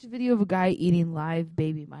 I watched a video of a guy eating live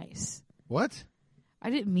baby mice. What? I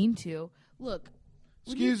didn't mean to. Look.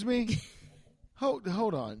 Excuse me. Hold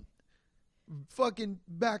on. Fucking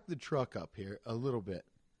back the truck up here a little bit.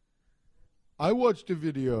 I watched a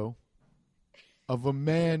video of a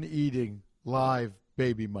man eating live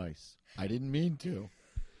baby mice. I didn't mean to.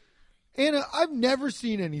 Anna, I've never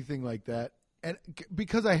seen anything like that, and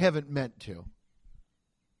because I haven't meant to.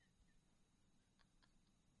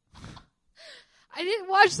 I didn't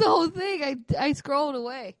watch the whole thing. I scrolled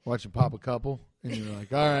away. Watch him pop a couple, and you're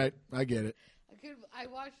like, all right, I get it. I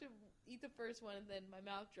watched him eat the first one, and then my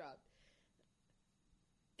mouth dropped.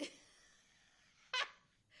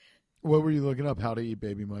 What were you looking up? How to eat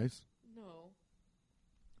baby mice? No.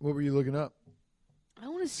 What were you looking up? I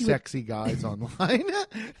want to see Sexy guys online.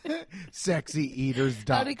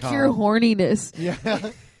 Sexyeaters.com. how to cure horniness. Yeah.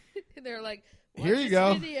 And they're like, watch Here you this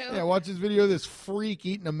go. video. Yeah, watch this video of this freak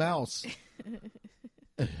eating a mouse.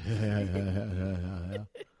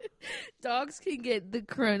 Dogs can get the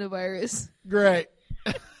coronavirus. Great.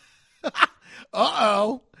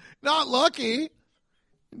 Uh-oh. Not lucky.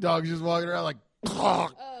 Dog's just walking around like, Oh,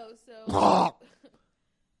 so now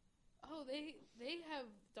they have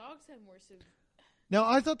dogs have more severe.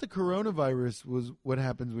 I thought the coronavirus was what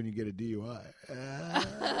happens when you get a DUI.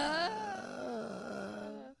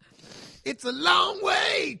 It's a long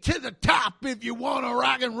way to the top if you want to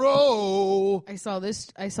rock and roll. I saw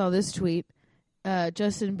this tweet.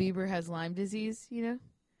 Justin Bieber has Lyme disease, you know?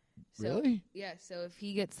 So, Really? Yeah, so if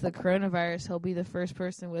he gets the coronavirus, he'll be the first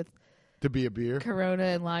person with To be a beer? corona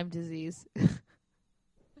and Lyme disease.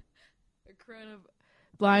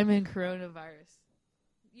 Lyme and coronavirus.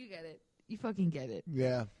 You get it. You fucking get it.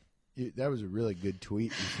 Yeah. That was a really good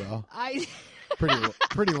tweet you saw. I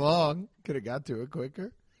Pretty long. Could have got to it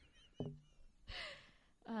quicker.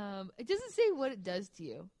 it doesn't say what it does to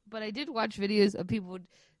you, but I did watch videos of people.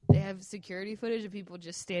 They have security footage of people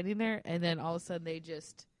just standing there, and then all of a sudden they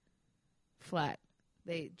just flat.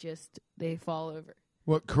 They fall over.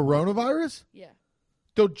 What, coronavirus? Yeah,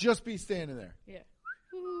 They'll just be standing there. yeah.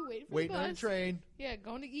 Ooh, Waiting the on a bus. train. Yeah,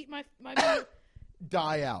 going to eat my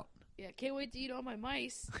Die out. yeah. Can't wait to eat all my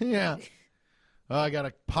mice. Yeah. Oh, I got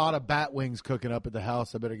a pot of bat wings cooking up at the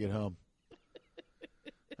house. I better get home.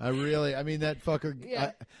 I mean, that fucker.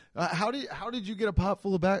 Yeah. How did you get a pot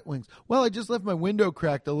full of bat wings? Well, I just left my window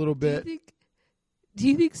cracked a little bit. Do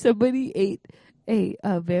you think somebody ate a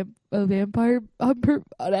vampire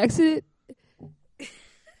on accident?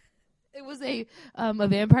 It was a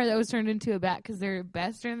vampire that was turned into a bat because they're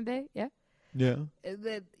bats during the day. Yeah. Yeah. And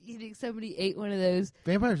then you think somebody ate one of those?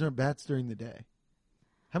 Vampires aren't bats during the day.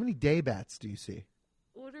 How many day bats do you see?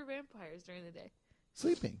 What are vampires during the day?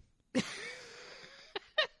 Sleeping.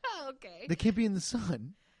 Okay. They can't be in the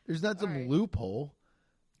sun. There's not some All right. loophole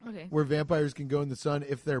Okay. where vampires can go in the sun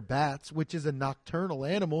if they're bats, which is a nocturnal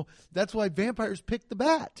animal. That's why vampires pick the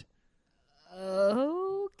bat.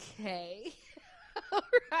 Okay. All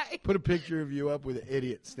right. Put a picture of you up with an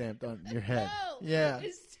idiot stamped on your head. No. Yeah.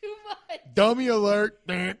 It's too much. Dummy alert.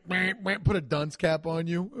 Put a dunce cap on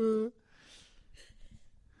you.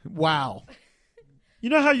 Wow. You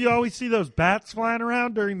know how you always see those bats flying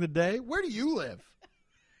around during the day? Where do you live?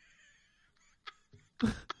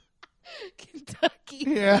 Kentucky.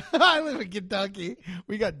 Yeah, I live in Kentucky.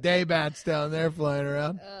 We got day bats down there flying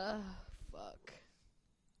around. Fuck.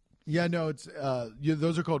 Yeah, no, it's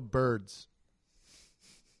those are called birds.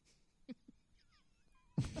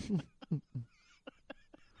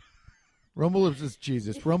 Rumble Lips is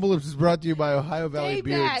Jesus. Rumble Lips is brought to you by Ohio Valley Day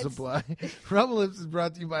Beard bats. Supply. Rumble Lips is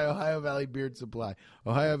brought to you by Ohio Valley Beard Supply.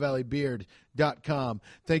 OhioValleyBeard.com.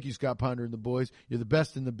 Thank you, Scott Ponder and the boys. You're the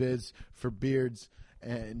best in the biz for beards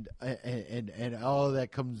and all of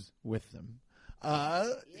that comes with them.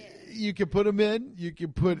 You can put them in. You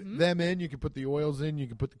can put them in. You can put the oils in. You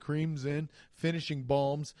can put the creams in. Finishing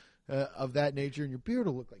balms of that nature, and your beard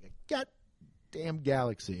will look like a goddamn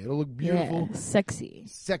galaxy. It'll look beautiful. Yeah, sexy.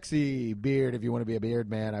 Sexy beard. If you want to be a beard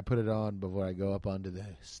man, I put it on before I go up onto the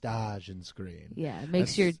stage and screen. Yeah, it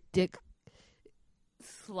makes your dick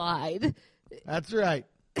slide. That's right.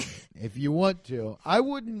 If you want to, I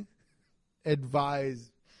wouldn't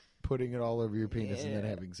advise putting it all over your penis and then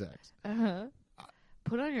having sex.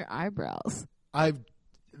 Put on your eyebrows.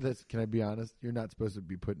 Can I be honest? You're not supposed to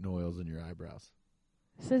be putting oils in your eyebrows.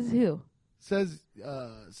 Says who? Says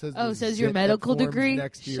the says your zit medical that forms degree?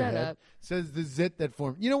 next to your Shut head. up. Says the zit that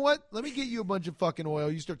forms. You know what? Let me get you a bunch of fucking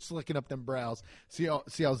oil. You start slicking up them brows. See how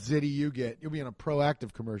zitty you get. You'll be on a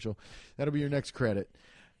Proactive commercial. That'll be your next credit.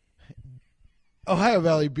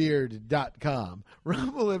 OhioValleyBeard.com.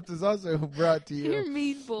 Rumble Lips is also brought to you. You're a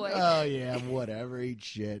mean boy. Oh, yeah, whatever. Eat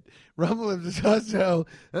shit. Rumble Lips is also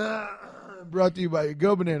brought to you by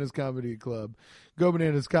Go Bananas Comedy Club.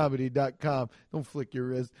 GoBananasComedy.com. Don't flick your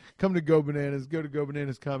wrist. Come to Go Bananas. Go to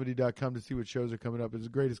GoBananasComedy.com to see what shows are coming up. It's the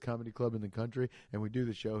greatest comedy club in the country, and we do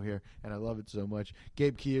the show here, and I love it so much.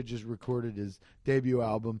 Gabe Kia just recorded his debut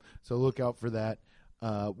album, so look out for that.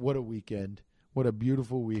 What a weekend. What a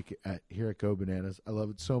beautiful week here at Go Bananas. I love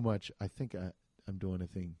it so much. I think I'm doing a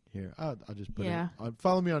thing here. I'll just put it on.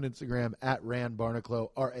 Follow me on Instagram at Rand Barnaclo,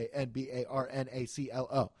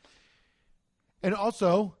 RANBARNACLO. And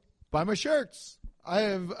also, buy my shirts. I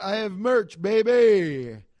have merch,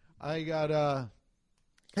 baby. I got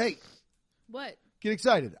hey. What? Get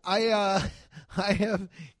excited. Get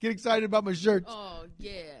excited about my shirts. Oh,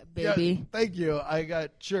 yeah, baby. Yeah, thank you. I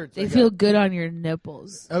got shirts. They feel good on your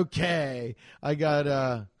nipples. Okay. I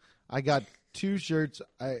got 2 shirts.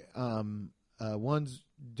 One's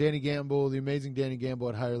Danny Gamble, the amazing Danny Gamble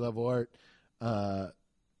at Higher Level Art,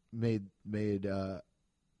 made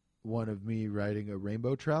one of me riding a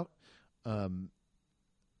rainbow trout.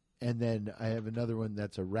 And then I have another one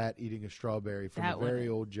that's a rat eating a strawberry from a very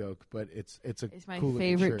old joke, but it's my cool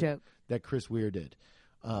favorite joke that Chris Weir did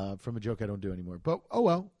from a joke I don't do anymore. But oh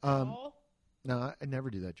well, no, I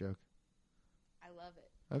never do that joke. I love it.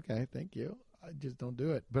 Okay, thank you. I just don't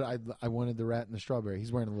do it. But I wanted the rat and the strawberry.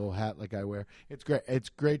 He's wearing a little hat like I wear. It's great. It's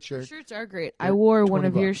great shirt. Your shirts are great. I wore one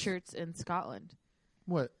of your shirts in Scotland.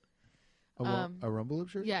 What? A Rumble Loop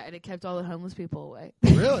shirt? Yeah, and it kept all the homeless people away.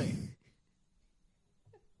 Really?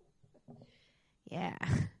 Yeah.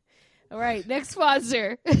 All right, next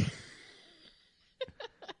sponsor.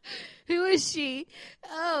 Who is she?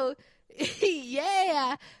 Oh,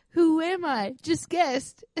 yeah. Who am I? Just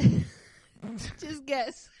guessed. Just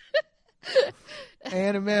guess.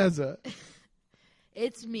 Anna Mazza.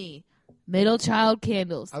 It's me, Middle Child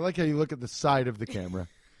Candles. I like how you look at the side of the camera.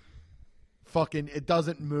 Fucking, it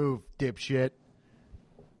doesn't move, dipshit.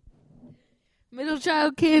 Middle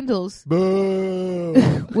Child Candles. Boo!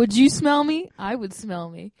 Would you smell me? I would smell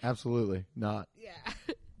me. Absolutely not. Yeah.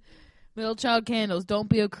 Middle Child Candles. Don't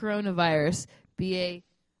be a coronavirus. Be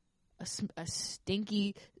a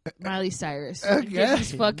stinky Miley Cyrus. Okay. Get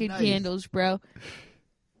these fucking Nice. candles, bro.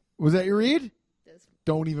 Was that your read?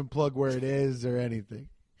 Don't even plug where it is or anything.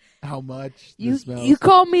 How much this smells. You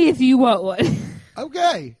call me if you want one.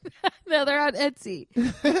 Okay. No, they're on Etsy.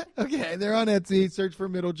 Okay, they're on Etsy. Search for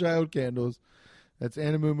Middle Child Candles. That's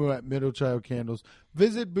Anna Mumu at Middle Child Candles.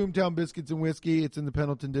 Visit Boomtown Biscuits and Whiskey. It's in the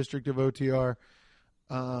Pendleton district of OTR.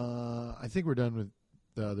 I think we're done with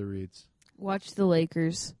the other reads. Watch the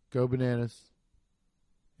Lakers. Go Bananas.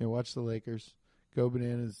 Yeah, watch the Lakers. Go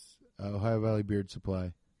Bananas. Ohio Valley Beard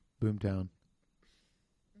Supply. Boomtown.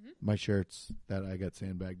 My shirts that I got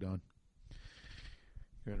sandbagged on.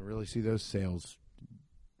 You're going to really see those sales.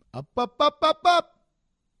 Up, up, up, up, up.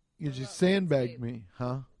 You just sandbagged me,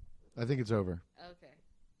 huh? I think it's over. Okay.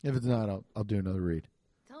 If it's not, I'll do another read.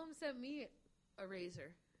 Tell him to send me a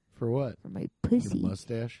razor. For what? For my Your pussy.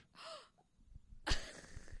 mustache?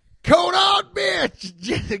 Coat on, bitch!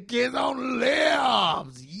 Just kiss on the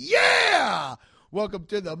lips! Yeah! Welcome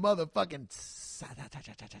to the motherfucking...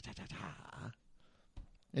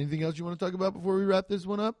 Anything else you want to talk about before we wrap this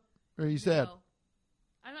one up? Or are you sad? No.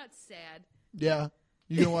 I'm not sad. Yeah.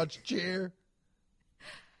 You gonna watch Cheer?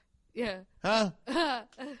 Yeah. Huh?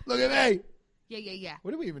 Look at me! Yeah.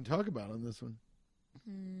 What did we even talk about on this one?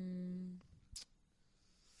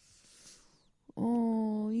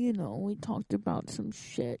 Oh, we talked about some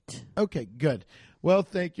shit. Okay, good. Well,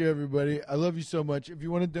 thank you, everybody. I love you so much. If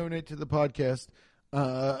you want to donate to the podcast,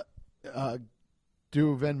 do a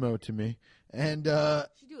Venmo to me. And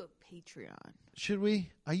Should do a Patreon. should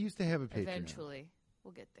we? I used to have a Patreon. Eventually.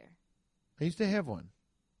 We'll get there. I used to have one.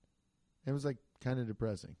 It was like kind of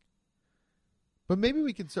depressing. But maybe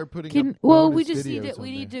we can start putting up we bonus just videos need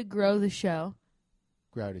on there. to grow the show.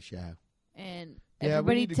 Grow the show. And Yeah, we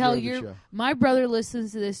everybody need to tell grow the your show. my brother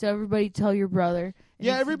listens to this, so everybody tell your brother. And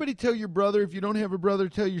Yeah, if- everybody tell your brother. If you don't have a brother,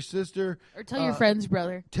 tell your sister. or tell your friend's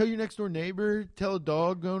brother. Tell your next door neighbor. Tell a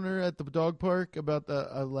dog owner at the dog park about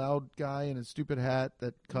a loud guy in a stupid hat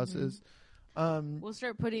that cusses. We're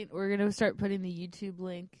gonna start putting the YouTube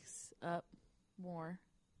links up more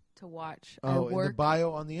to watch. Oh, I in work the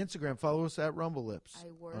bio on the Instagram. Follow us at Rumble Lips I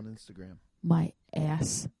work. on Instagram. my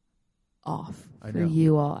ass off I for know.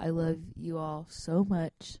 you all. I love you all so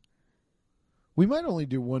much. We might only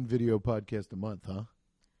do one video podcast a month, huh?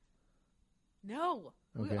 No.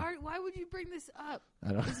 Okay. Why would you bring this up?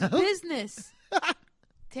 I don't It's know. business.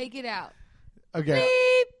 Take it out. Okay.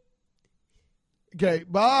 Beep. Okay,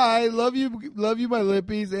 bye. Love you, my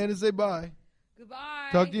lippies. Anna, say bye. Goodbye.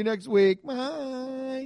 Talk to you next week. Bye.